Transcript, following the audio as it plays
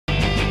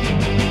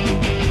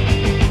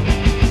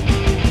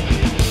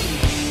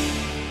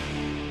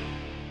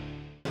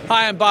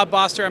Hi, I'm Bob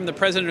Boster. I'm the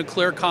president of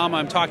Clearcom.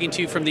 I'm talking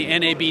to you from the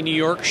NAB New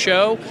York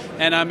show,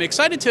 and I'm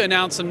excited to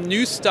announce some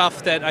new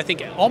stuff that I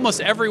think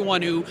almost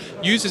everyone who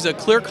uses a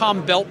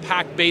Clearcom belt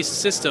pack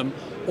based system,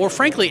 or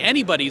frankly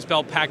anybody's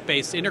belt pack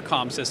based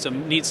intercom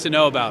system, needs to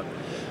know about.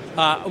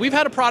 We've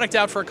had a product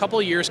out for a couple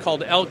of years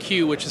called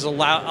LQ, which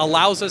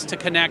allows us to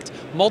connect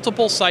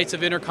multiple sites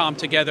of intercom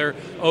together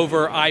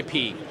over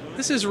IP.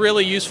 This is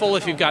really useful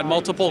if you've got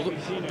multiple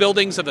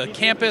buildings of a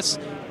campus,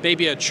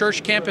 maybe a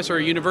church campus or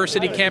a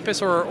university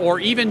campus, or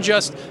even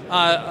just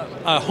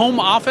a home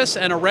office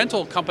and a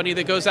rental company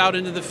that goes out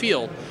into the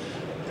field.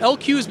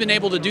 LQ has been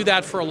able to do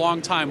that for a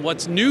long time.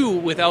 What's new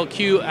with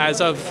LQ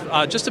as of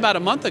just about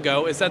a month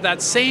ago is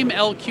that same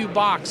LQ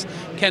box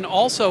can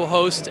also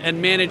host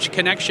and manage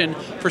connection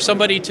for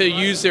somebody to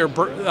use their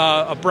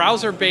a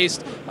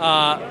browser-based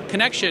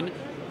connection,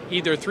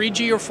 either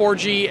 3G or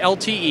 4G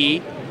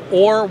LTE,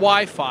 or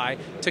Wi-Fi,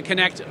 to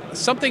connect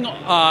something,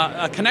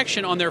 a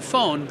connection on their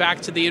phone back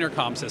to the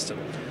intercom system.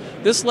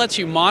 This lets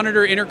you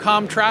monitor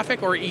intercom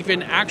traffic or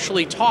even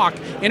actually talk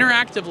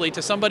interactively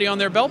to somebody on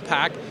their belt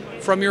pack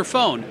from your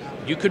phone.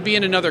 You could be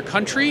in another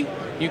country,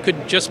 you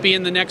could just be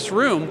in the next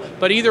room,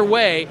 but either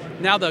way,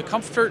 now the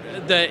comfort,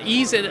 the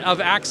ease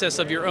of access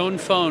of your own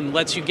phone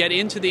lets you get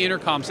into the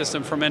intercom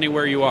system from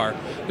anywhere you are.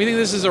 We think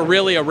this is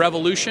really a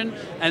revolution,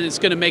 and it's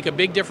going to make a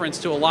big difference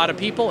to a lot of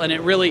people, and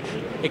it really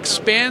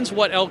expands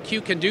what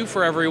LQ can do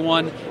for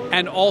everyone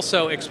and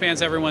also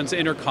expands everyone's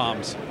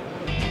intercoms.